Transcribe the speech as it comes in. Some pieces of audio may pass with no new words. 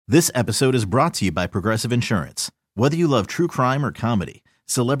This episode is brought to you by Progressive Insurance. Whether you love true crime or comedy,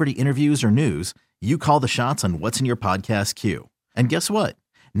 celebrity interviews or news, you call the shots on what's in your podcast queue. And guess what?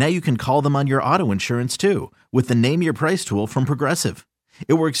 Now you can call them on your auto insurance too with the Name Your Price tool from Progressive.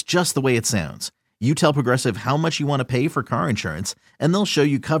 It works just the way it sounds. You tell Progressive how much you want to pay for car insurance, and they'll show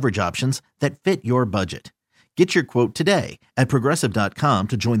you coverage options that fit your budget. Get your quote today at Progressive.com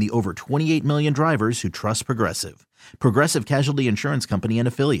to join the over 28 million drivers who trust Progressive. Progressive Casualty Insurance Company and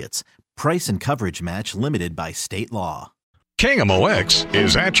Affiliates. Price and coverage match limited by state law. KMOX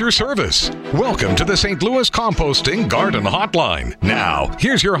is at your service. Welcome to the St. Louis Composting Garden Hotline. Now,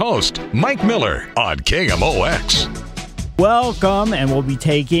 here's your host, Mike Miller on KMOX. Welcome, and we'll be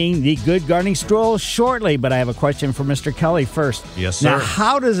taking the Good Gardening Stroll shortly, but I have a question for Mr. Kelly first. Yes, sir. Now,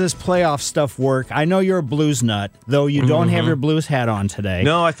 how does this playoff stuff work? I know you're a Blues nut, though you don't have your Blues hat on today.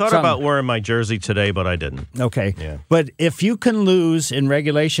 No, I thought about wearing my jersey today, but I didn't. Okay. Yeah. But if you can lose in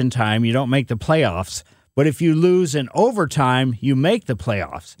regulation time, you don't make the playoffs. But if you lose in overtime, you make the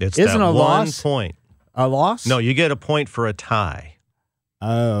playoffs. Isn't a one loss point. A loss? No, you get a point for a tie.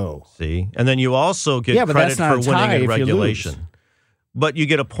 Oh. See? And then you also get but credit that's not for a tie winning in if you regulation. lose. But you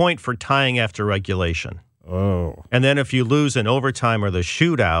get a point for tying after regulation. Oh. And then if you lose in overtime or the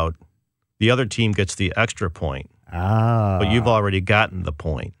shootout, the other team gets the extra point. Ah. But you've already gotten the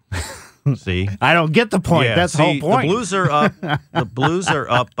point. See? I don't get the point. Yeah, That's the whole point. The Blues are up. The Blues are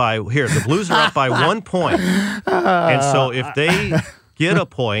up by 1 point. And so if they get a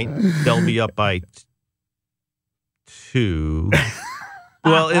point, they'll be up by 2.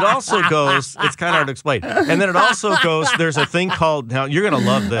 Well, it also goes, it's kind of hard to explain. And then it also goes, there's a thing called, now you're going to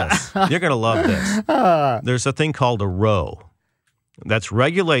love this. You're going to love this. There's a thing called a row. That's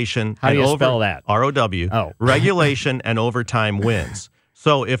regulation. How do you spell that? ROW. Oh. Regulation and overtime wins.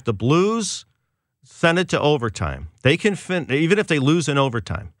 So if the Blues send it to overtime, they can, even if they lose in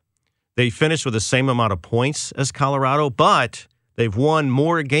overtime, they finish with the same amount of points as Colorado, but they've won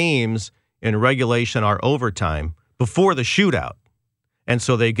more games in regulation or overtime before the shootout. And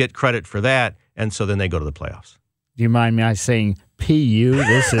so they get credit for that, and so then they go to the playoffs. Do you mind me saying PU?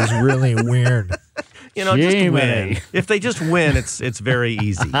 This is really weird. Just win. If they just win, it's very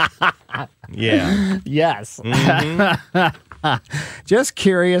easy. Yeah. Yes. Mm-hmm. Just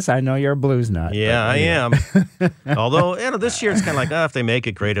curious. I know you're a Blues nut. Yeah, I am. Although this year it's kind of like, if they make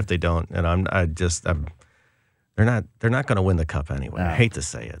it, great. If they don't, and they're not going to win the cup anyway. I hate to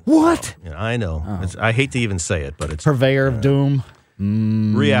say it. What? So, I know. Oh. I hate to even say it, but it's Purveyor of doom.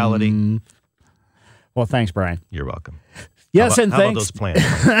 Reality. Well, thanks, Brian. You're welcome. Yes, how and about thanks. those plants?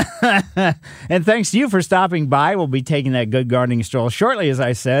 And thanks to you for stopping by. We'll be taking that Good Gardening Stroll shortly, as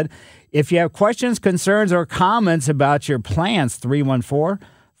I said. If you have questions, concerns, or comments about your plants, 314-436-7900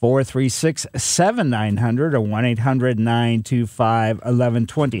 or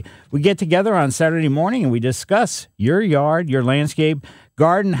 1-800-925-1120. We get together on Saturday morning and we discuss your yard, your landscape,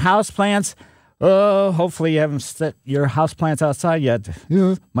 garden, houseplants. Oh, hopefully you haven't set your houseplants outside yet.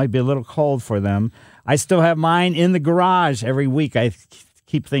 Might be a little cold for them. I still have mine in the garage every week. I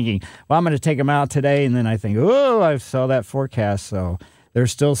keep thinking, well, I'm going to take them out today. And then I think, I saw that forecast. So they're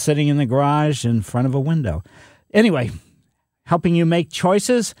still sitting in the garage in front of a window. Anyway, helping you make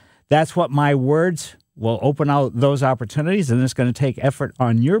choices. That's what my words will open out those opportunities. And it's going to take effort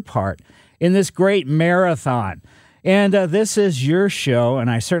on your part in this great marathon. And this is your show, and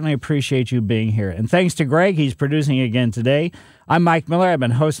I certainly appreciate you being here. And thanks to Greg, he's producing again today. I'm Mike Miller. I've been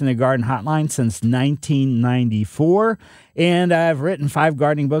hosting the Garden Hotline since 1994, and I've written 5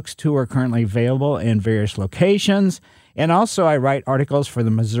 gardening books. 2 are currently available in various locations. And also I write articles for the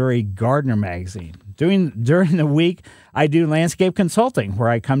Missouri Gardener magazine. During the week, I do landscape consulting, where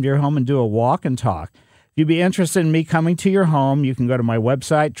I come to your home and do a walk and talk. If you'd be interested in me coming to your home, you can go to my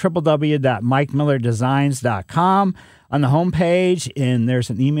website, www.mikemillerdesigns.com. On the homepage, and there's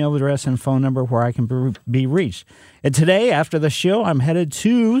an email address and phone number where I can be reached. And today, after the show, I'm headed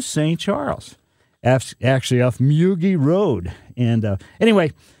to St. Charles, actually off Mugie Road. And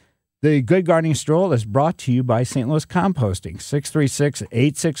anyway, the Good Gardening Stroll is brought to you by St. Louis Composting,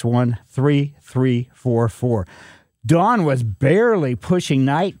 636-861-3344. Dawn was barely pushing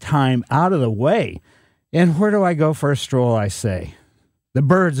nighttime out of the way. And where do I go for a stroll, I say? The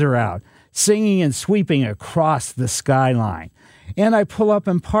birds are out, singing and sweeping across the skyline. And I pull up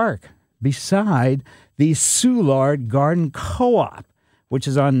and park beside the Soulard Garden Co-op, which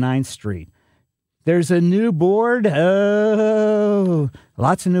is on 9th Street. There's a new board,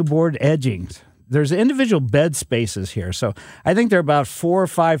 lots of new board edgings. There's individual bed spaces here. So I think they're about 4 or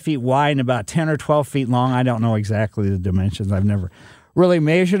 5 feet wide and about 10 or 12 feet long. I don't know exactly the dimensions. I've never really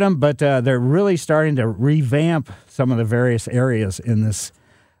measured them, but they're really starting to revamp some of the various areas in this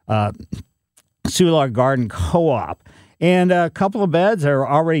Soulard Garden Co-op. And a couple of beds are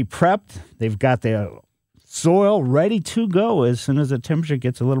already prepped. They've got the soil ready to go as soon as the temperature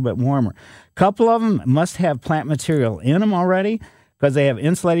gets a little bit warmer. A couple of them must have plant material in them already because they have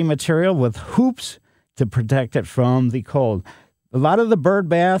insulating material with hoops to protect it from the cold. A lot of the bird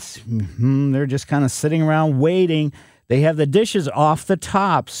baths, they're just kind of sitting around waiting. They have the dishes off the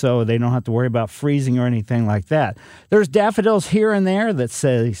top, so they don't have to worry about freezing or anything like that. There's daffodils here and there that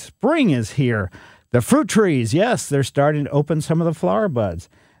say spring is here. The fruit trees, yes, they're starting to open some of the flower buds.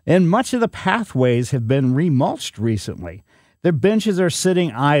 And much of the pathways have been remulched recently. The benches are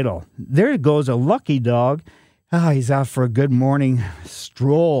sitting idle. There goes a lucky dog. He's out for a good morning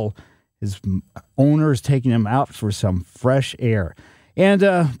stroll. His owner is taking him out for some fresh air. And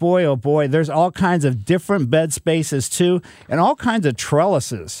boy, oh boy, there's all kinds of different bed spaces too, and all kinds of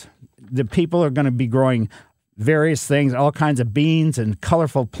trellises. The people are going to be growing various things, all kinds of beans and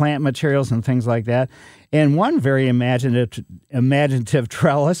colorful plant materials and things like that. And one very imaginative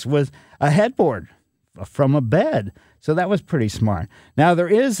trellis was a headboard from a bed. So that was pretty smart. Now, there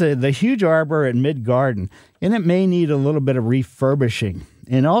is the huge arbor at Mid-Garden, and it may need a little bit of refurbishing.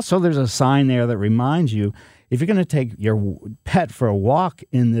 And also there's a sign there that reminds you, if you're going to take your pet for a walk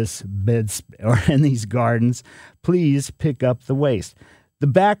in this bed or in these gardens, please pick up the waste. The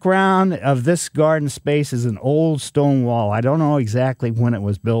background of this garden space is an old stone wall. I don't know exactly when it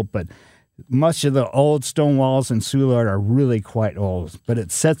was built, but much of the old stone walls in Soulard are really quite old. But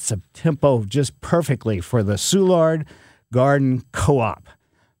it sets a tempo just perfectly for the Soulard Garden Co-op.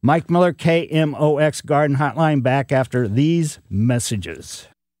 Mike Miller, KMOX Garden Hotline, back after these messages.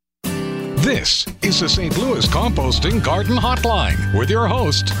 This is the St. Louis Composting Garden Hotline with your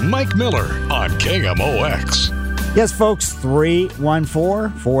host, Mike Miller on KMOX. Yes, folks,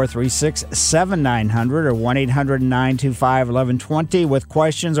 314-436-7900 or 1-800-925-1120 with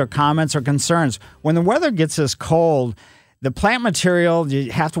questions or comments or concerns. When the weather gets this cold, the plant material,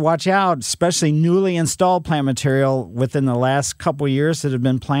 you have to watch out, especially newly installed plant material within the last couple of years that have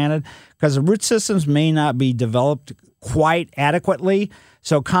been planted, because the root systems may not be developed quite adequately.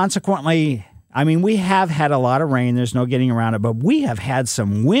 So consequently, I mean, we have had a lot of rain. There's no getting around it. But we have had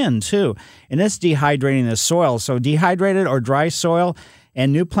some wind, too. And it's dehydrating the soil. So dehydrated or dry soil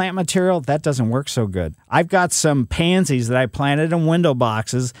and new plant material, that doesn't work so good. I've got some pansies that I planted in window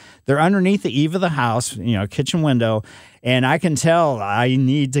boxes. They're underneath the eave of the house, kitchen window. And I can tell I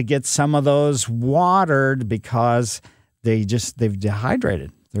need to get some of those watered because they've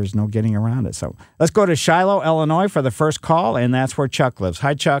dehydrated. There's no getting around it. So let's go to Shiloh, Illinois for the first call. And that's where Chuck lives.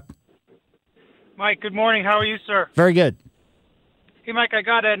 Hi, Chuck. Mike, good morning. How are you, sir? Very good. Hey, Mike, I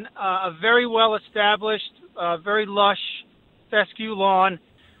got a very well-established, very lush fescue lawn.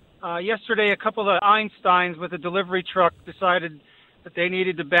 Yesterday, a couple of Einsteins with a delivery truck decided that they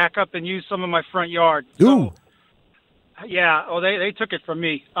needed to back up and use some of my front yard. Ooh. Yeah, they took it from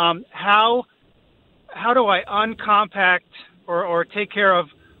me. How do I uncompact or take care of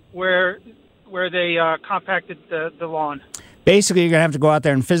where they compacted the lawn? Basically, you're going to have to go out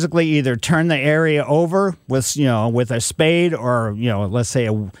there and physically either turn the area over with a spade or, let's say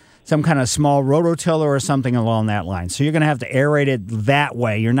some kind of small rototiller or something along that line. So you're going to have to aerate it that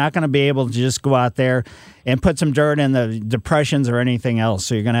way. You're not going to be able to just go out there and put some dirt in the depressions or anything else.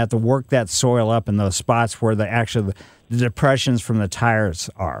 So you're going to have to work that soil up in those spots where the depressions from the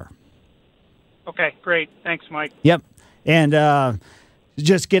tires are. Okay, great. Thanks, Mike. Yep. And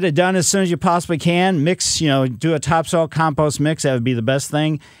just get it done as soon as you possibly can. Mix, do a topsoil compost mix. That would be the best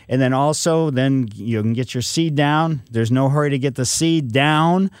thing. And then also, you can get your seed down. There's no hurry to get the seed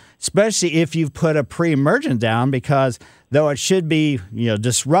down, especially if you've put a pre-emergent down, because though it should be,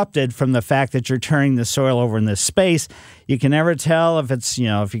 disrupted from the fact that you're turning the soil over in this space, you can never tell if it's,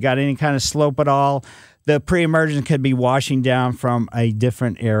 if you got any kind of slope at all. The pre-emergent could be washing down from a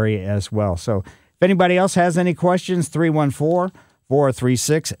different area as well. So if anybody else has any questions,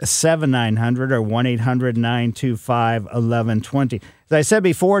 314-436-7900 or 1-800-925-1120. As I said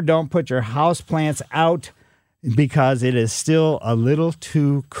before, don't put your house plants out because it is still a little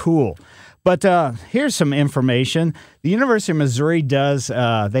too cool. But here's some information. The University of Missouri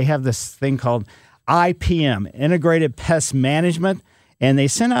they have this thing called IPM, Integrated Pest Management, and they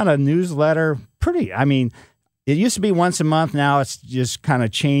sent out a newsletter it used to be once a month. Now it's just kind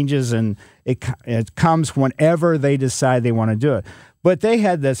of changes, and it comes whenever they decide they want to do it. But they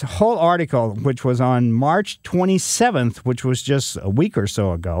had this whole article, which was on March 27th, which was just a week or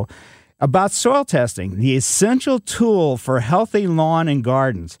so ago, about soil testing, the essential tool for healthy lawn and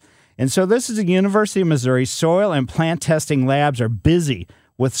gardens. And so this is the University of Missouri. Soil and plant testing labs are busy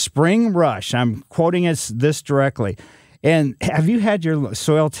with spring rush. I'm quoting this directly. And have you had your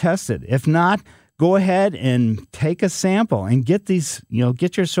soil tested? If not, go ahead and take a sample and get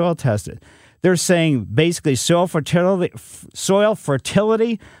get your soil tested. They're saying basically soil fertility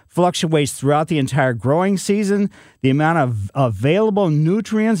fluctuates throughout the entire growing season. The amount of available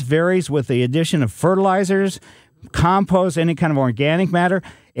nutrients varies with the addition of fertilizers, compost, any kind of organic matter,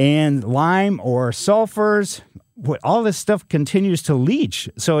 and lime or sulfurs. All this stuff continues to leach,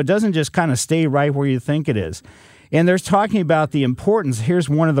 so it doesn't just kind of stay right where you think it is. And they're talking about the importance. Here's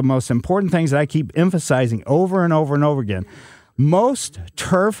one of the most important things that I keep emphasizing over and over and over again. Most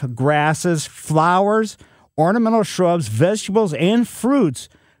turf grasses, flowers, ornamental shrubs, vegetables, and fruits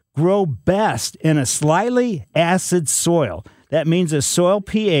grow best in a slightly acid soil. That means the soil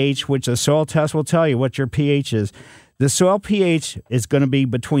pH, which the soil test will tell you what your pH is. The soil pH is going to be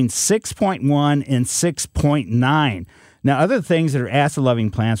between 6.1 and 6.9. Now, other things that are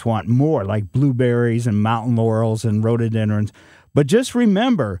acid-loving plants want more, like blueberries and mountain laurels and rhododendrons. But just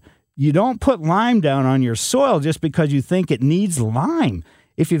remember, you don't put lime down on your soil just because you think it needs lime.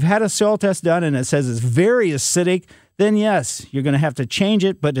 If you've had a soil test done and it says it's very acidic, then yes, you're going to have to change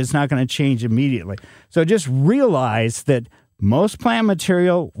it, but it's not going to change immediately. So just realize that most plant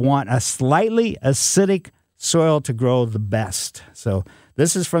material want a slightly acidic soil to grow the best. So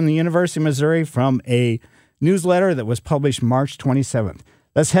this is from the University of Missouri from a newsletter that was published March 27th.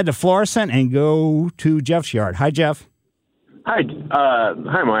 Let's head to Florissant and go to Jeff's yard. Hi, Jeff. Hi,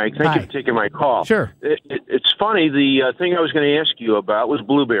 Mike. Thank you for taking my call. Sure. It's funny. The thing I was going to ask you about was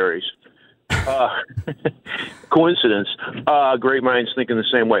blueberries. Coincidence. Great minds thinking the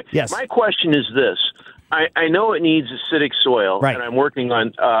same way. Yes. My question is this: I know it needs acidic soil, right, and I'm working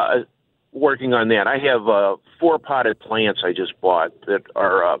on that. I have 4 potted plants I just bought that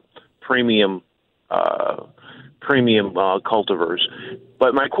are premium cultivars.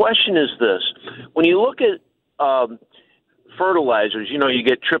 But my question is this: when you look at fertilizers, you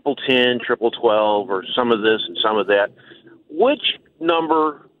get triple 10, triple 12, or some of this and some of that. Which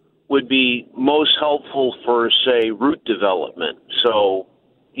number would be most helpful for, say, root development? So,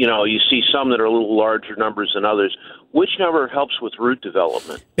 you see some that are a little larger numbers than others. Which number helps with root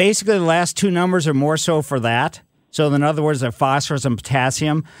development? Basically, the last 2 numbers are more so for that. So, in other words, they're phosphorus and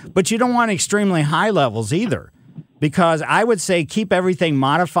potassium. But you don't want extremely high levels either, because I would say keep everything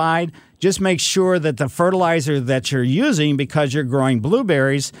modified. Just make sure that the fertilizer that you're using, because you're growing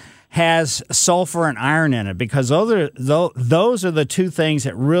blueberries, has sulfur and iron in it, because those are the 2 things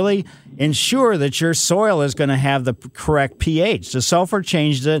that really ensure that your soil is going to have the correct pH. The sulfur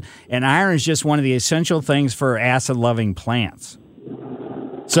changes it, and iron is just one of the essential things for acid-loving plants.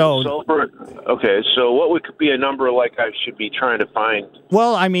 So sulfur. Okay, so what would be a number like I should be trying to find?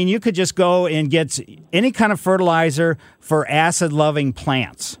 Well, I mean, you could just go and get any kind of fertilizer for acid-loving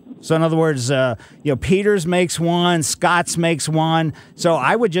plants. So in other words, Peters makes one, Scott's makes one. So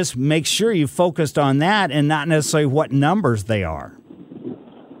I would just make sure you focused on that and not necessarily what numbers they are.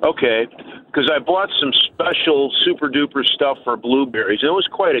 Okay, because I bought some special super-duper stuff for blueberries, and it was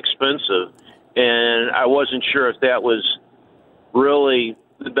quite expensive, and I wasn't sure if that was really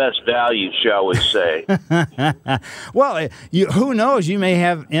the best value, shall we say. Well, who knows? You may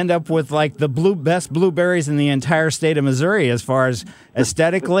end up with like the best blueberries in the entire state of Missouri as far as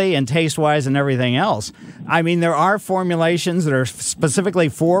aesthetically and taste-wise and everything else. I mean, there are formulations that are specifically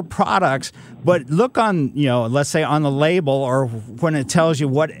for products, but look on, let's say on the label or when it tells you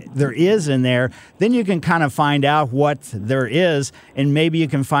what there is in there, then you can kind of find out what there is, and maybe you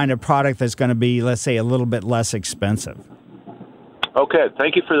can find a product that's going to be, let's say, a little bit less expensive. Okay,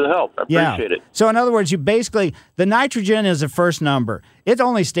 thank you for the help. I appreciate it. So in other words, the nitrogen is the first number. It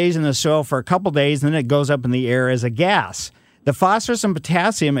only stays in the soil for a couple days, and then it goes up in the air as a gas. The phosphorus and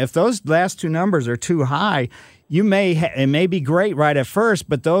potassium, if those last 2 numbers are too high, it may be great right at first,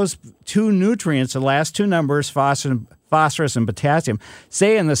 but those 2 nutrients, the last 2 numbers, phosphorus and potassium,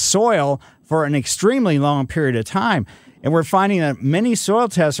 stay in the soil for an extremely long period of time. And we're finding that many soil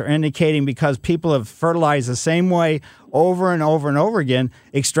tests are indicating, because people have fertilized the same way over and over and over again,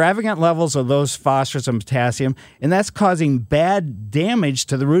 extravagant levels of those phosphorus and potassium, and that's causing bad damage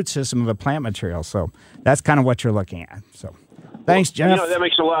to the root system of the plant material. So that's kind of what you're looking at. So thanks, Jeff. That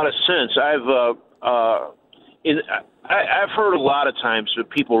makes a lot of sense. I've heard a lot of times that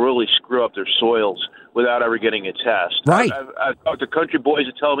people really screw up their soils without ever getting a test. Right. I've talked to country boys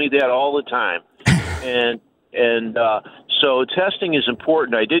that tell me that all the time. And so testing is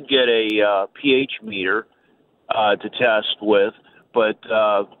important. I did get a pH meter to test with, but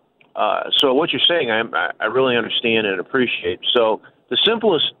so what you're saying, I really understand and appreciate. So the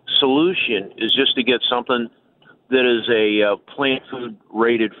simplest solution is just to get something that is a plant food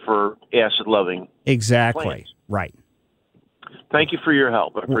rated for acid-loving Exactly. plants. Right. Thank you for your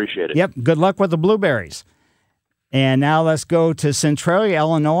help. I appreciate it. Yep. Good luck with the blueberries. And now let's go to Centralia,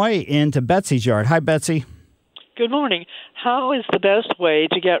 Illinois, into Betsy's yard. Hi, Betsy. Good morning. How is the best way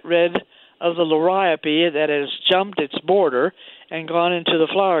to get rid of the liriope that has jumped its border and gone into the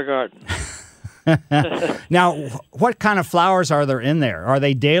flower garden? Now, what kind of flowers are there in there? Are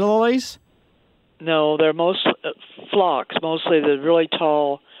they daylilies? No, they're most phlox, mostly the really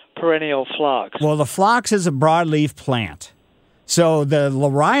tall perennial phlox. Well, the phlox is a broadleaf plant. So the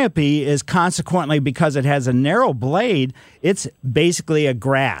liriope is consequently, because it has a narrow blade, it's basically a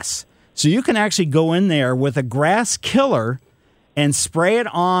grass. So you can actually go in there with a grass killer and spray it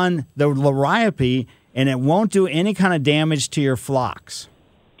on the liriope, and it won't do any kind of damage to your phlox.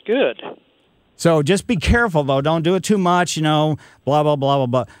 Good. So just be careful, though. Don't do it too much, blah, blah, blah, blah,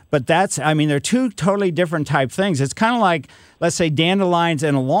 blah. But they're two totally different type things. It's kind of like, let's say, dandelions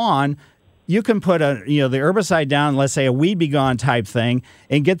in a lawn. You can put the herbicide down, let's say a weed be gone type thing,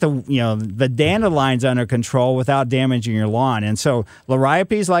 and get the dandelions under control without damaging your lawn. And so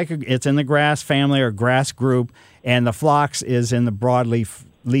liriope is it's in the grass family or grass group, and the phlox is in the broadleaf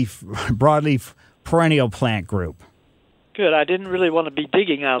perennial plant group. Good. I didn't really want to be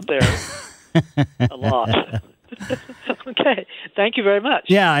digging out there a lot. Okay. Thank you very much.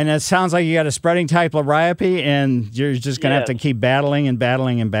 Yeah, and it sounds like you got a spreading type liriope, and you're just going to have to keep battling and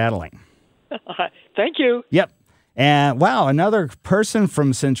battling and battling. Thank you. Yep. And wow, another person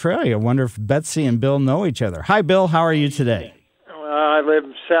from Centralia. I wonder if Betsy and Bill know each other. Hi, Bill. How are you today? Well, I live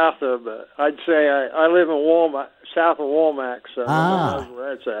south of, I'd say I live in Walmart, south of Walmart, so nobody knows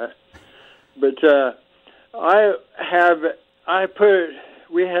where that's at. But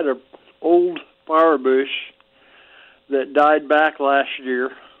we had an old fire bush that died back last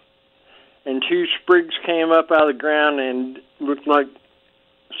year, and 2 sprigs came up out of the ground and looked like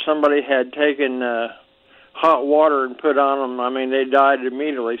somebody had taken hot water and put on them. I mean, they died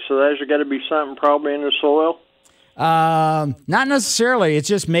immediately. So there's got to be something probably in the soil. Not necessarily. It's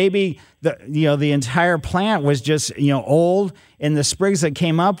just maybe the entire plant was just old, and the sprigs that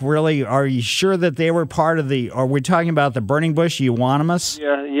came up really. Are you sure that they were part of the? Are we talking about the burning bush euonymus?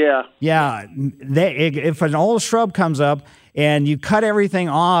 Yeah. If an old shrub comes up and you cut everything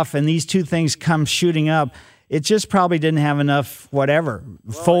off, and these 2 things come shooting up. It just probably didn't have enough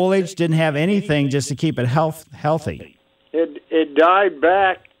foliage, didn't have anything just to keep it healthy. It died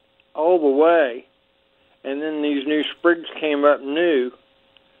back all the way, and then these new sprigs came up new,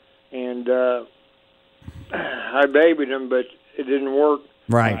 and I babied them, but it didn't work.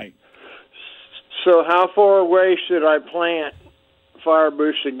 Right. So how far away should I plant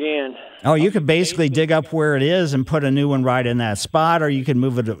firebush again? Oh, you could basically dig up where it is and put a new one right in that spot, or you can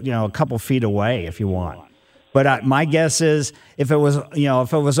move it a couple feet away if you want. But my guess is if it was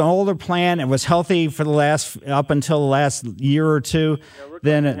an older plant, it was healthy for up until the last year or 2,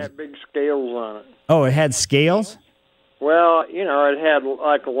 then it had big scales on it. Oh, it had scales? Well, it had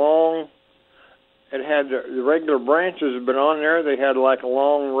like it had the regular branches, but on there they had like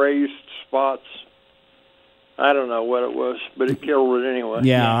long raised spots. I don't know what it was, but it killed it anyway.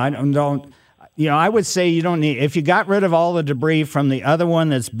 Yeah, I don't. I would say you don't need. If you got rid of all the debris from the other one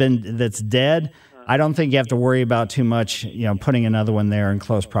that's dead. I don't think you have to worry about too much, putting another one there in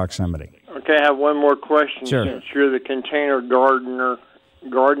close proximity. Okay, I have one more question. Sure. Since you're the container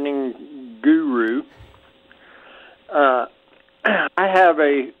gardening guru, I have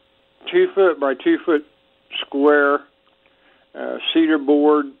a 2-foot by 2-foot square cedar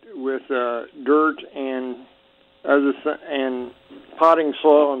board with dirt and and potting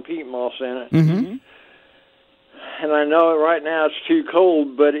soil and peat moss in it. Mm-hmm. And I know right now it's too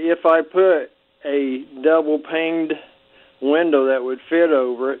cold, but if I put a double-paned window that would fit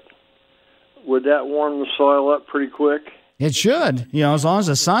over it, would that warm the soil up pretty quick? It should. As long as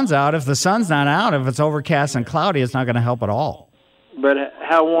the sun's out. If the sun's not out, if it's overcast and cloudy, it's not going to help at all. But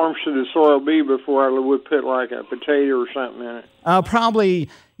how warm should the soil be before I would put like a potato or something in it? Probably,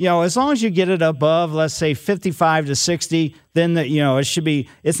 as long as you get it above, let's say 55 to 60, then it should be.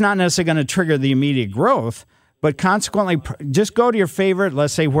 It's not necessarily going to trigger the immediate growth. But consequently, just go to your favorite,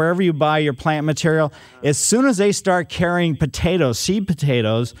 let's say wherever you buy your plant material. As soon as they start carrying seed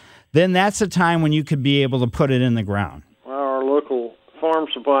potatoes, then that's the time when you could be able to put it in the ground. Well, our local farm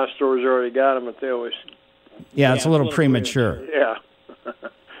supply stores already got them, but they always... Yeah, it's a little premature. Yeah.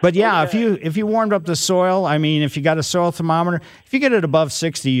 But yeah, okay. if you warmed up the soil, if you got a soil thermometer, if you get it above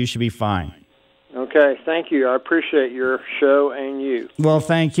 60, you should be fine. Okay, thank you. I appreciate your show and you. Well,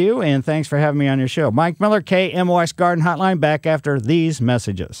 thank you, and thanks for having me on your show. Mike Miller, KMOX Garden Hotline, back after these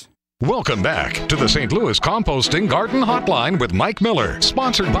messages. Welcome back to the St. Louis Composting Garden Hotline with Mike Miller,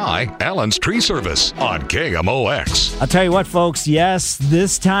 sponsored by Allen's Tree Service on KMOX. I'll tell you what, folks. Yes,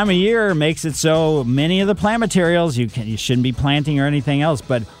 this time of year makes it so many of the plant materials you shouldn't be planting or anything else.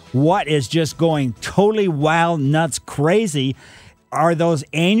 But what is just going totally wild, nuts, crazy are those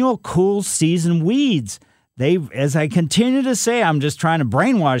annual cool season weeds. They, as I continue to say, I'm just trying to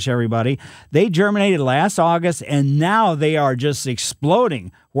brainwash everybody. They germinated last August, and now they are just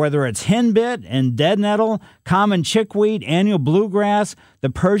exploding. Whether it's henbit and dead nettle, common chickweed, annual bluegrass, the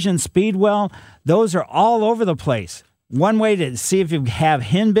Persian speedwell, those are all over the place. One way to see if you have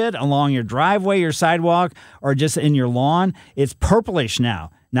henbit along your driveway, your sidewalk, or just in your lawn, it's purplish now.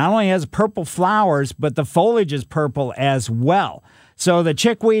 Not only has purple flowers, but the foliage is purple as well. So the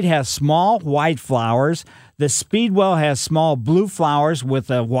chickweed has small white flowers. The speedwell has small blue flowers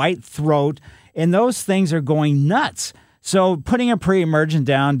with a white throat, and those things are going nuts. So putting a pre-emergent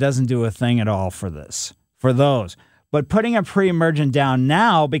down doesn't do a thing at all for those. But putting a pre-emergent down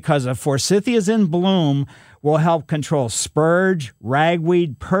now, because of forsythias in bloom, will help control spurge,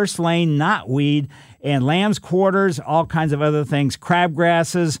 ragweed, purslane, knotweed, and lamb's quarters, all kinds of other things,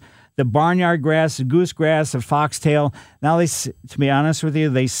 crabgrasses, the barnyard grass, the goosegrass, the foxtail. Now, to be honest with you,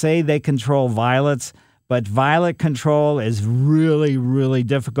 they say they control violets, but violet control is really, really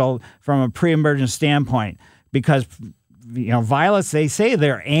difficult from a pre-emergent standpoint because, violets, they say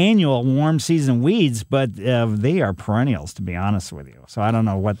they're annual warm season weeds, but they are perennials, to be honest with you. So I don't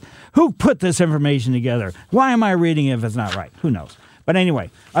know who put this information together. Why am I reading it if it's not right? Who knows? But anyway,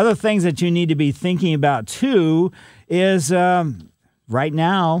 other things that you need to be thinking about, too, is right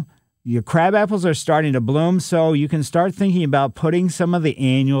now, your crab apples are starting to bloom, so you can start thinking about putting some of the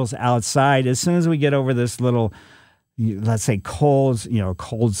annuals outside as soon as we get over this little, let's say, cold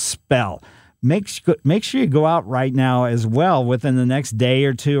spell. Make sure you go out right now as well within the next day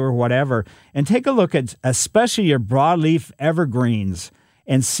or two or whatever and take a look at especially your broadleaf evergreens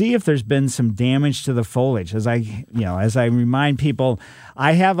and see if there's been some damage to the foliage. As I remind people,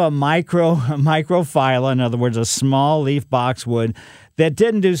 I have a microphylla, in other words, a small leaf boxwood that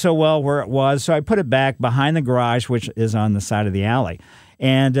didn't do so well where it was, so I put it back behind the garage, which is on the side of the alley,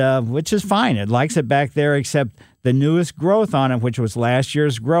 and which is fine. It likes it back there, except the newest growth on it, which was last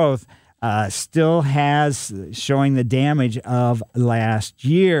year's growth, still has showing the damage of last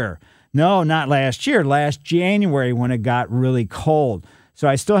year. No, not last year, last January when it got really cold. So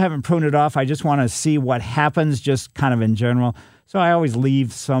I still haven't pruned it off. I just want to see what happens just kind of in general. So I always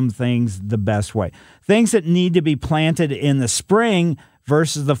leave some things the best way. Things that need to be planted in the spring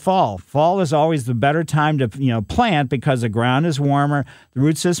versus the fall. Fall is always the better time to plant because the ground is warmer, the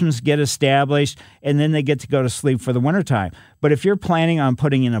root systems get established, and then they get to go to sleep for the wintertime. But if you're planning on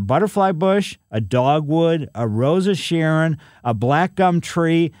putting in a butterfly bush, a dogwood, a rose of Sharon, a black gum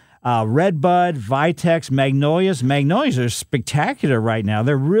tree, redbud, vitex, magnolias. Magnolias are spectacular right now.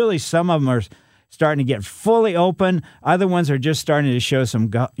 They're really, some of them are starting to get fully open. Other ones are just starting to show some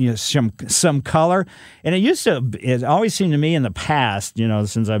color. And it always seemed to me in the past,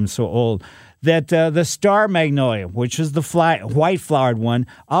 since I'm so old, that the star magnolia, which is the white-flowered one,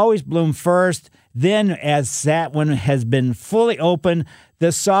 always bloomed first. Then, as that one has been fully open,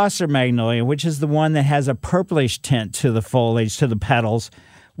 the saucer magnolia, which is the one that has a purplish tint to the foliage, to the petals,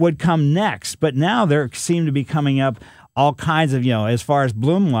 would come next. But now there seem to be coming up all kinds of, as far as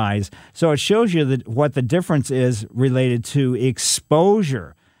bloom-wise. So it shows you what the difference is related to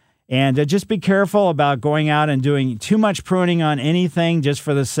exposure. And just be careful about going out and doing too much pruning on anything just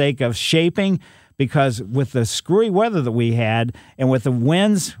for the sake of shaping, because with the screwy weather that we had and with the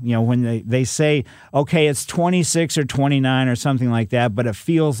winds, when they say, okay, it's 26 or 29 or something like that, but it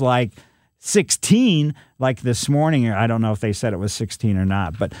feels like 16, like this morning, or I don't know if they said it was 16 or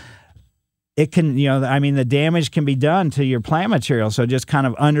not, but it can, the damage can be done to your plant material. So just kind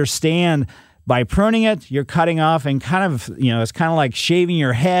of understand by pruning it, you're cutting off and kind of, it's kind of like shaving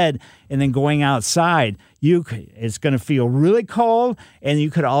your head and then going outside. It's going to feel really cold, and you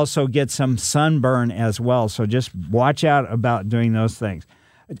could also get some sunburn as well. So just watch out about doing those things.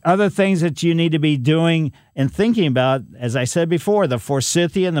 Other things that you need to be doing and thinking about, as I said before, the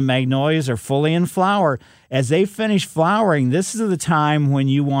forsythia and the magnolias are fully in flower. As they finish flowering, this is the time when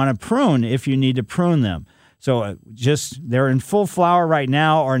you want to prune if you need to prune them. So they're in full flower right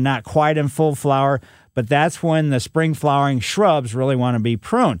now or not quite in full flower, but that's when the spring flowering shrubs really want to be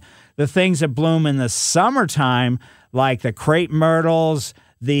pruned. The things that bloom in the summertime, like the crepe myrtles,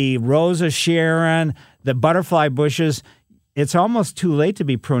 the rose of Sharon, the butterfly bushes, it's almost too late to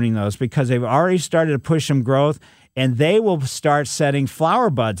be pruning those because they've already started to push some growth, and they will start setting flower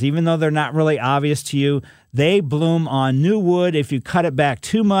buds. Even though they're not really obvious to you, they bloom on new wood. If you cut it back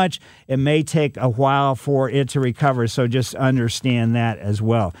too much, it may take a while for it to recover. So just understand that as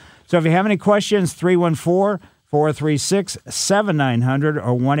well. So if you have any questions, 314-436-7900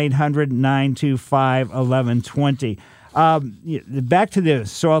 or 1-800-925-1120. Back to the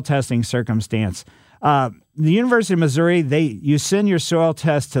soil testing circumstance. The University of Missouri, you send your soil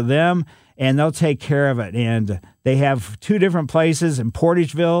test to them, and they'll take care of it. And they have two different places in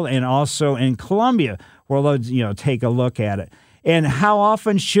Portageville and also in Columbia where they'll take a look at it. And how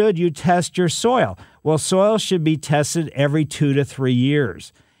often should you test your soil? Well, soil should be tested every 2 to 3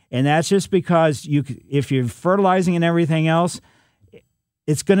 years. And that's just because if you're fertilizing and everything else,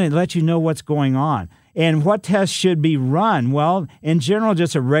 it's going to let you know what's going on. And what tests should be run? Well, in general,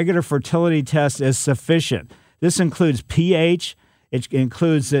 just a regular fertility test is sufficient. This includes pH. It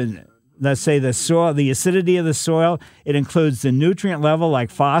includes, let's say, the soil, the acidity of the soil. It includes the nutrient level like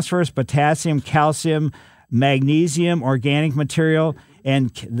phosphorus, potassium, calcium, magnesium, organic material.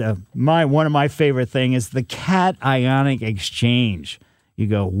 And one of my favorite things is the cation exchange. You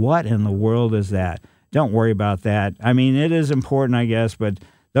go, what in the world is that? Don't worry about that. I mean, it is important, I guess, but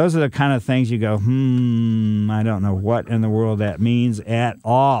those are the kind of things you go, I don't know what in the world that means at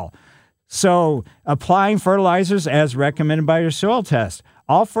all. So applying fertilizers as recommended by your soil test.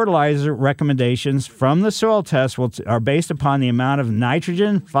 All fertilizer recommendations from the soil test are based upon the amount of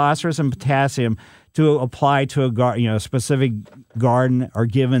nitrogen, phosphorus, and potassium to apply to a specific garden or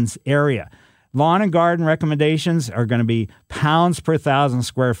given area. Lawn and garden recommendations are going to be pounds per 1,000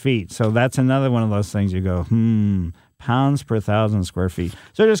 square feet. So that's another one of those things you go, pounds per 1,000 square feet.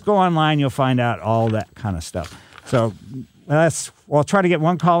 So just go online, you'll find out all that kind of stuff. So I'll try to get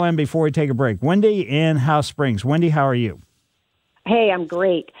one call in before we take a break. Wendy in House Springs. Wendy, how are you? Hey, I'm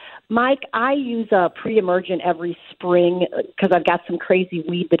great. Mike, I use a pre-emergent every spring because I've got some crazy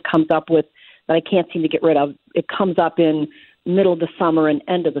weed that comes up that I can't seem to get rid of. It comes up in middle of the summer and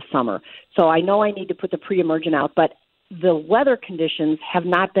end of the summer. So I know I need to put the pre-emergent out, but the weather conditions have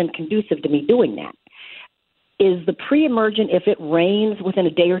not been conducive to me doing that. Is the pre-emergent, if it rains within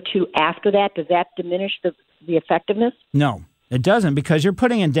a day or two after that, does that diminish the effectiveness? No, it doesn't, because you're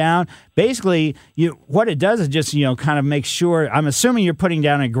putting it down. Basically, what it does is just, kind of make sure, I'm assuming you're putting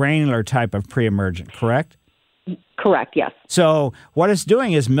down a granular type of pre-emergent, correct? Correct, yes. So what it's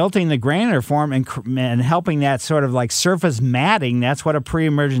doing is melting the granular form and helping that sort of like surface matting. That's what a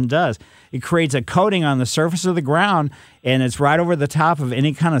pre-emergent does. It creates a coating on the surface of the ground, and it's right over the top of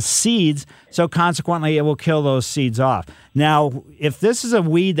any kind of seeds, so consequently it will kill those seeds off. Now, if this is a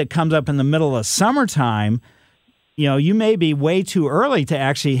weed that comes up in the middle of summertime, you may be way too early to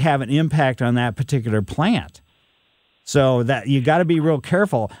actually have an impact on that particular plant. So that you got to be real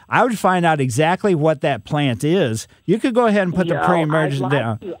careful. I would find out exactly what that plant is. You could go ahead and put the pre-emergent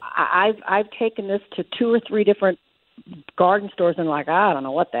down. I've taken this to 2 or 3 different garden stores and I don't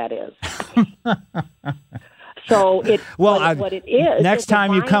know what that is. So what it is. Next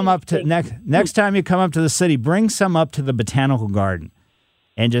time you come up to the city, bring some up to the botanical garden,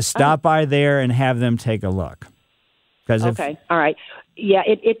 and just stop by there and have them take a look. Okay, all right. Yeah,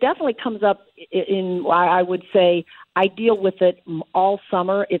 it definitely comes up in, I would say, I deal with it all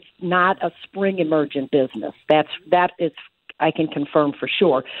summer. It's not a spring emergent business. That is, I can confirm for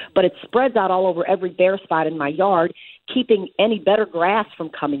sure. But it spreads out all over every bare spot in my yard, keeping any better grass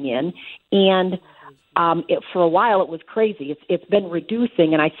from coming in. And for a while, it was crazy. It's been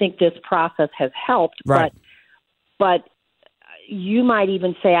reducing, and I think this process has helped. Right. But you might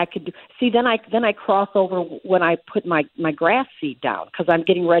even say I could do. See, then I cross over when I put my grass seed down, because I'm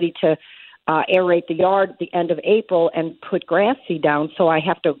getting ready to aerate the yard at the end of April and put grass seed down. So I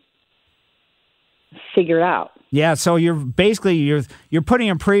have to figure it out. Yeah, so you're putting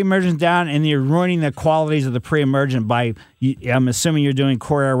a pre-emergent down, and you're ruining the qualities of the pre-emergent by, I'm assuming you're doing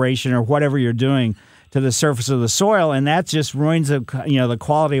core aeration or whatever you're doing to the surface of the soil, and that just ruins the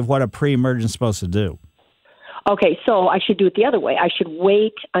quality of what a pre-emergent is supposed to do. Okay, so I should do it the other way. I should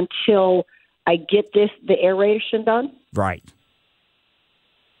wait until I get the aeration done? Right.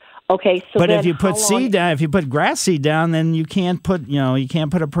 Okay, so but if you put seed down, if you put grass seed down, then you can't put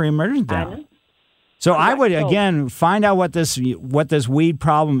a pre-emergent down. So I would again find out what this weed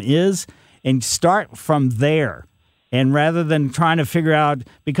problem is and start from there. And rather than trying to figure out,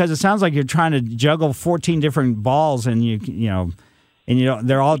 because it sounds like you're trying to juggle 14 different balls, and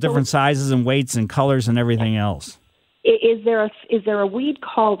they're all different sizes and weights and colors and everything else. Is there a weed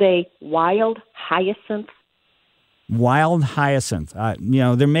called a wild hyacinth? Wild hyacinth.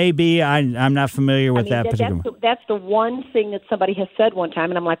 There may be. I'm not familiar with that particular. That's the one thing that somebody has said one time,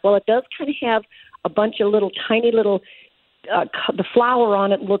 and I'm like, well, it does kind of have a bunch of little tiny little. The flower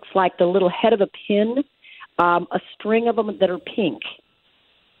on it looks like the little head of a pin. A string of them that are pink.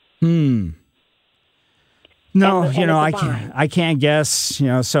 No, and I can't guess.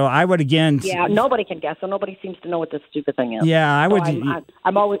 So I would again. Yeah, nobody can guess, so nobody seems to know what this stupid thing is. Yeah, I would.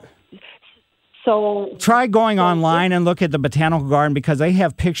 I'm always. So try going online and look at the botanical garden because they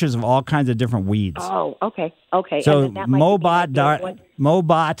have pictures of all kinds of different weeds. Oh, okay. So Mobot,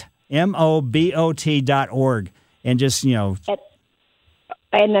 MOBOT.org, and just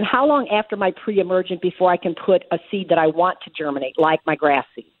And then how long after my pre-emergent before I can put a seed that I want to germinate, like my grass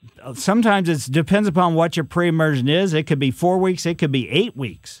seed? Sometimes it depends upon what your pre-emergent is. It could be 4 weeks. It could be 8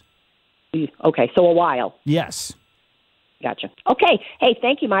 weeks. Okay, so a while. Yes. Gotcha. Okay. Hey,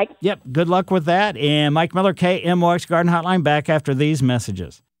 thank you, Mike. Yep. Good luck with that. And Mike Miller, KMOX Garden Hotline, back after these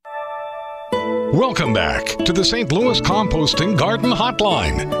messages. Welcome back to the St. Louis Composting Garden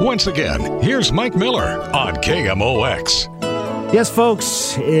Hotline. Once again, here's Mike Miller on KMOX. Yes,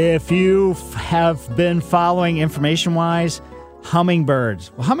 folks, if you have been following information-wise,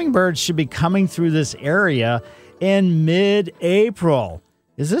 hummingbirds. Well, hummingbirds should be coming through this area in mid-April.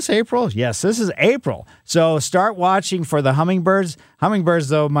 Is this April? Yes, this is April. So start watching for the hummingbirds. Hummingbirds,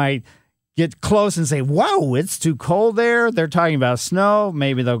 though, might get close and say, whoa, it's too cold there. They're talking about snow.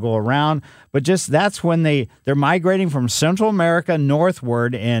 Maybe they'll go around. But just that's when they're migrating from Central America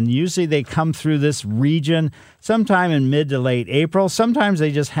northward, and usually they come through this region sometime in mid to late April. Sometimes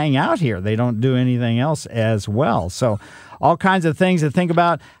they just hang out here. They don't do anything else as well. So all kinds of things to think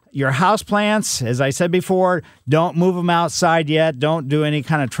about. Your houseplants, as I said before, don't move them outside yet. Don't do any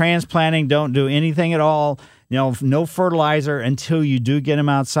kind of transplanting. Don't do anything at all. No fertilizer until you do get them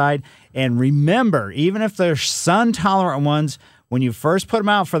outside. And remember, even if they're sun-tolerant ones, when you first put them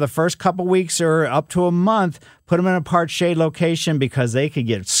out for the first couple weeks or up to a month, put them in a part shade location because they could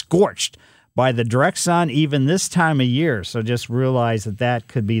get scorched by the direct sun even this time of year. So just realize that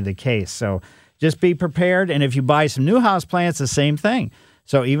could be the case. So just be prepared. And if you buy some new houseplants, the same thing.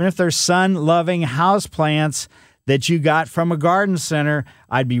 So even if they're sun-loving houseplants that you got from a garden center,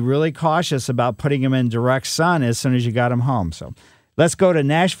 I'd be really cautious about putting them in direct sun as soon as you got them home. So let's go to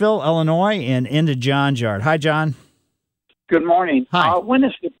Nashville, Illinois, and into John's yard. Hi, John. Good morning. Hi. When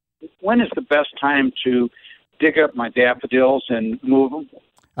is the best time to dig up my daffodils and move them?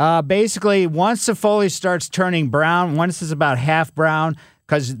 Basically, once the foliage starts turning brown, once it's about half brown,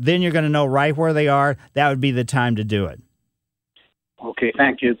 because then you're going to know right where they are, that would be the time to do it. Okay,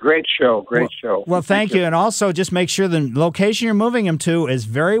 thank you. Great show. Well, thank you. And also just make sure the location you're moving them to is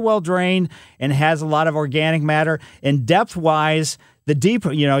very well drained and has a lot of organic matter. And depth-wise, the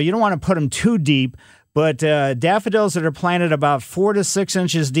deeper, you don't want to put them too deep, but daffodils that are planted about 4 to 6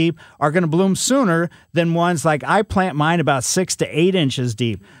 inches deep are going to bloom sooner than ones like I plant mine about 6 to 8 inches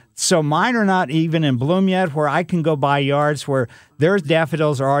deep. So mine are not even in bloom yet, where I can go buy yards where their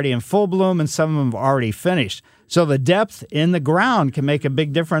daffodils are already in full bloom and some of them have already finished. So the depth in the ground can make a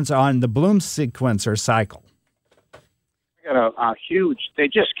big difference on the bloom sequence or cycle. I got a huge, they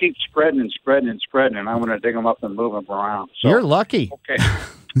just keep spreading, and I want to dig them up and move them around. So, you're lucky. Okay.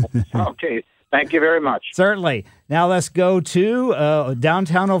 Okay. Thank you very much. Certainly. Now let's go to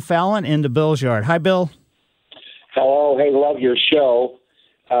downtown O'Fallon into Bill's yard. Hi, Bill. Hello. Hey, love your show.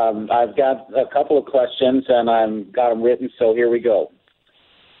 I've got a couple of questions, and I've got them written, so here we go.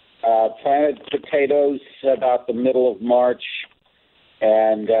 Planted potatoes about the middle of March,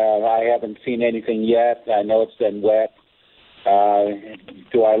 and I haven't seen anything yet. I know it's been wet.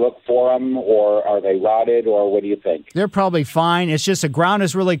 Do I look for them, or are they rotted, or what do you think? They're probably fine. It's just the ground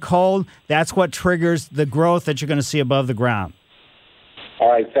is really cold. That's what triggers the growth that you're going to see above the ground.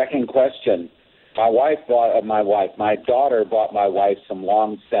 All right, second question. My daughter bought my wife some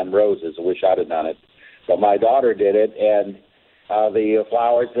long stem roses. I wish I'd have done it, but my daughter did it, and the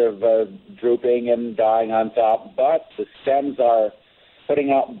flowers are drooping and dying on top, but the stems are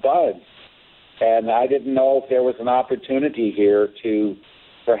putting out buds. And I didn't know if there was an opportunity here to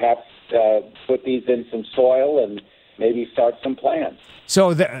perhaps put these in some soil and maybe start some plants.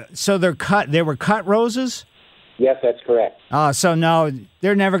 So they're cut. They were cut roses? Yes, that's correct. So no,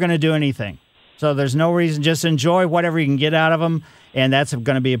 they're never going to do anything. So there's no reason. Just enjoy whatever you can get out of them, and that's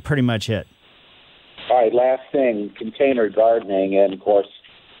going to be pretty much it. All right, last thing, container gardening. And, of course,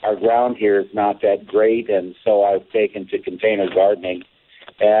 our ground here is not that great, and so I've taken to container gardening.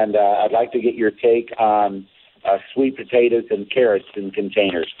 And I'd like to get your take on sweet potatoes and carrots in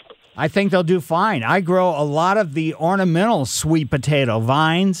containers. I think they'll do fine. I grow a lot of the ornamental sweet potato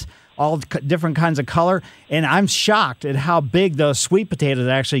vines, all different kinds of color, and I'm shocked at how big those sweet potatoes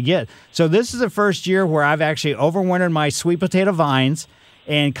actually get. So this is the first year where I've actually overwintered my sweet potato vines,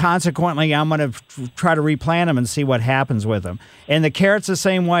 and consequently, I'm going to try to replant them and see what happens with them. And the carrots the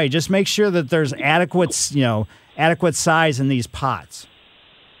same way. Just make sure that there's adequate size in these pots.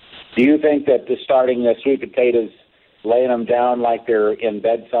 Do you think that starting the sweet potatoes, laying them down like they're in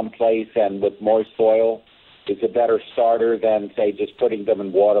bed someplace and with moist soil, is a better starter than, say, just putting them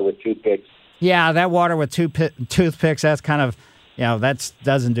in water with toothpicks? Yeah, that water with toothpicks, that's kind of, that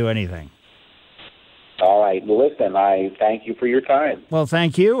doesn't do anything. All right. Well, listen, I thank you for your time. Well,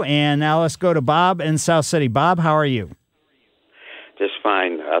 thank you. And now let's go to Bob in South City. Bob, how are you? Just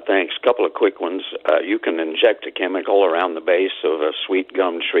fine, thanks. A couple of quick ones. You can inject a chemical around the base of a sweet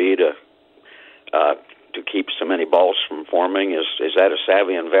gum tree to keep so many balls from forming. Is that a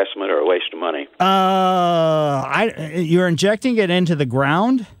savvy investment or a waste of money? You're injecting it into the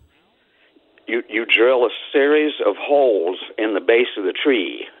ground? You drill a series of holes in the base of the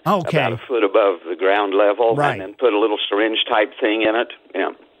tree, about a foot above the ground level, right, and then put a little syringe-type thing in it.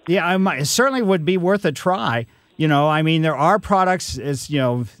 Yeah, it certainly would be worth a try. There are products,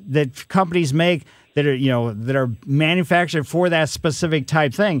 that companies make that are manufactured for that specific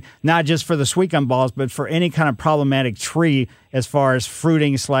type thing, not just for the sweet gum balls, but for any kind of problematic tree as far as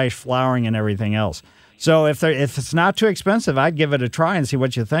fruiting / flowering and everything else. So if it's not too expensive, I'd give it a try and see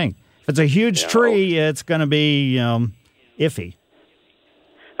what you think. If it's a huge tree, it's going to be iffy.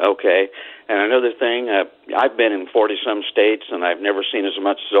 Okay. And another thing, I've been in 40-some states, and I've never seen as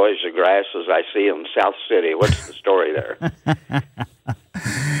much zoysia grass as I see in South City. What's the story there?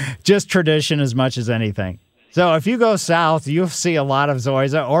 Just tradition as much as anything. So if you go south, you'll see a lot of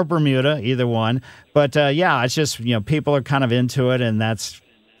zoysia or Bermuda, either one. But, it's just, people are kind of into it, and that's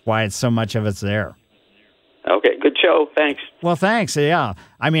why so much of it's there. Okay, good show. Thanks. Well, thanks. Yeah.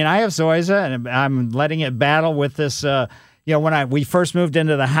 I have zoysia, and I'm letting it battle with this. When we first moved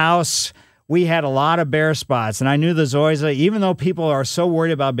into the house, we had a lot of bare spots, and I knew the zoysia, even though people are so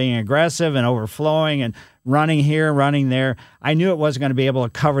worried about being aggressive and overflowing and running here, running there, I knew it wasn't going to be able to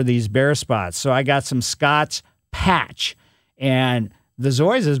cover these bare spots. So I got some Scott's Patch, and the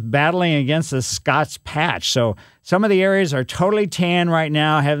zoysia is battling against the Scott's Patch. So some of the areas are totally tan right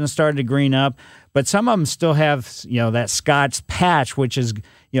now, haven't started to green up, but some of them still have, that Scott's Patch, which is,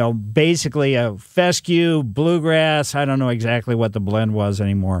 basically a fescue, bluegrass. I don't know exactly what the blend was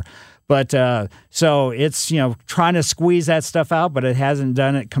anymore. But so it's, trying to squeeze that stuff out, but it hasn't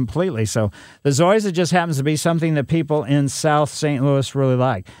done it completely. So the zoysia just happens to be something that people in South St. Louis really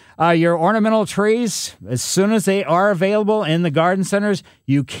like. Your ornamental trees, as soon as they are available in the garden centers,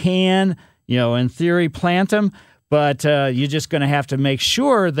 you can, in theory, plant them. But you're just going to have to make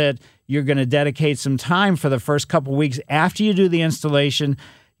sure that you're going to dedicate some time for the first couple weeks after you do the installation,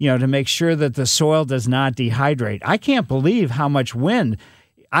 to make sure that the soil does not dehydrate. I can't believe how much wind.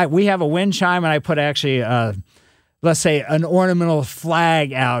 We have a wind chime, and I put actually, let's say, an ornamental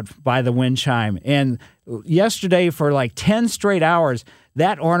flag out by the wind chime. And yesterday, for like 10 straight hours,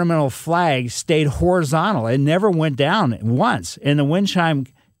 that ornamental flag stayed horizontal. It never went down once. And the wind chime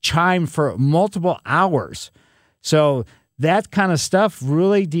chimed for multiple hours. So that kind of stuff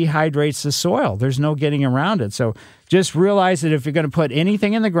really dehydrates the soil. There's no getting around it. So just realize that if you're going to put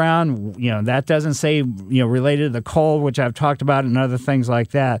anything in the ground, that doesn't say, related to the cold, which I've talked about, and other things like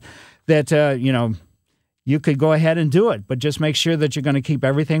that, you could go ahead and do it. But just make sure that you're going to keep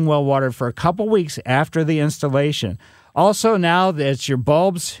everything well watered for a couple weeks after the installation. Also, now that your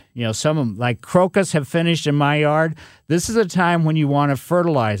bulbs, some of them, like crocus, have finished in my yard, this is a time when you want to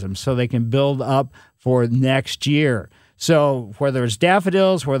fertilize them so they can build up for next year. So whether it's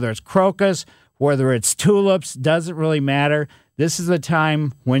daffodils, whether it's crocus, whether it's tulips, doesn't really matter. This is the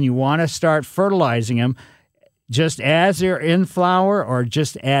time when you want to start fertilizing them just as they're in flower or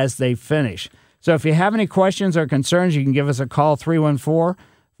just as they finish. So if you have any questions or concerns, you can give us a call, 314-436-7900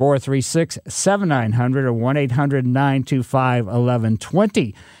 or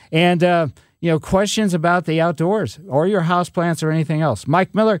 1-800-925-1120. And, questions about the outdoors or your houseplants or anything else.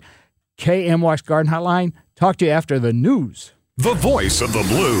 Mike Miller, KMOX Garden Hotline. Talk to you after the news. The voice of the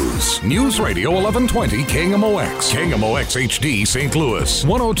blues. News Radio 1120 KMOX. KMOX HD St. Louis.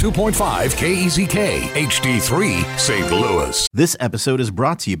 102.5 KEZK HD3 St. Louis. This episode is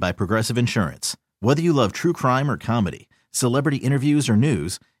brought to you by Progressive Insurance. Whether you love true crime or comedy, celebrity interviews or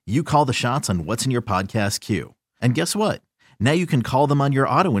news, you call the shots on what's in your podcast queue. And guess what? Now you can call them on your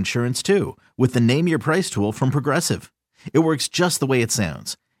auto insurance too with the Name Your Price tool from Progressive. It works just the way it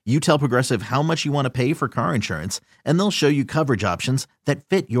sounds. You tell Progressive how much you want to pay for car insurance, and they'll show you coverage options that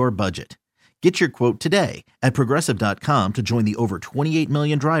fit your budget. Get your quote today at Progressive.com to join the over 28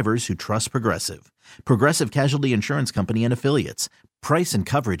 million drivers who trust Progressive. Progressive Casualty Insurance Company and Affiliates. Price and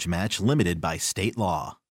coverage match limited by state law.